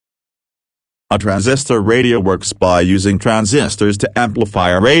A transistor radio works by using transistors to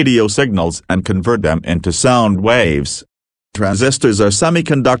amplify radio signals and convert them into sound waves. Transistors are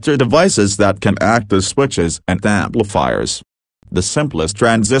semiconductor devices that can act as switches and amplifiers. The simplest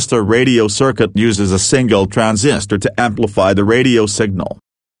transistor radio circuit uses a single transistor to amplify the radio signal.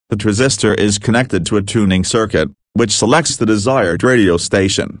 The transistor is connected to a tuning circuit, which selects the desired radio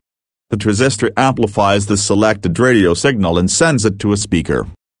station. The transistor amplifies the selected radio signal and sends it to a speaker.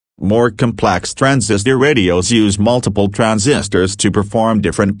 More complex transistor radios use multiple transistors to perform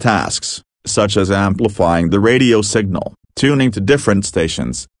different tasks, such as amplifying the radio signal, tuning to different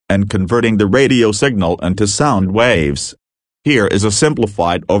stations, and converting the radio signal into sound waves. Here is a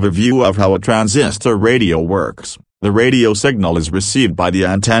simplified overview of how a transistor radio works. The radio signal is received by the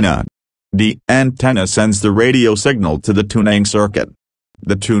antenna. The antenna sends the radio signal to the tuning circuit.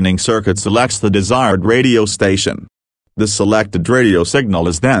 The tuning circuit selects the desired radio station. The selected radio signal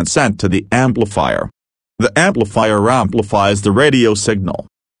is then sent to the amplifier. The amplifier amplifies the radio signal.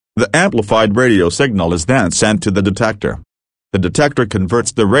 The amplified radio signal is then sent to the detector. The detector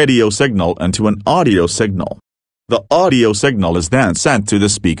converts the radio signal into an audio signal. The audio signal is then sent to the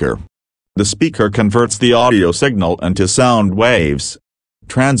speaker. The speaker converts the audio signal into sound waves.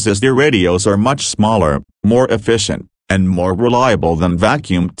 Transistor radios are much smaller, more efficient, and more reliable than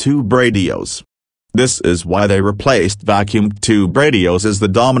vacuum tube radios. This is why they replaced vacuum tube radios as the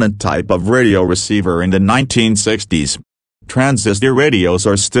dominant type of radio receiver in the 1960s. Transistor radios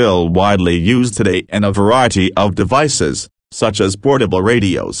are still widely used today in a variety of devices, such as portable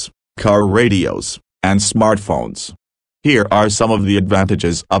radios, car radios, and smartphones. Here are some of the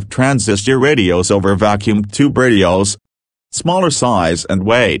advantages of transistor radios over vacuum tube radios. Smaller size and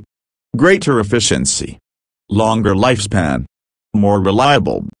weight. Greater efficiency. Longer lifespan. More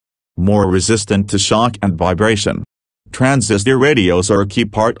reliable. More resistant to shock and vibration. Transistor radios are a key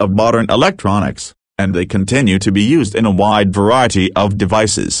part of modern electronics, and they continue to be used in a wide variety of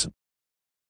devices.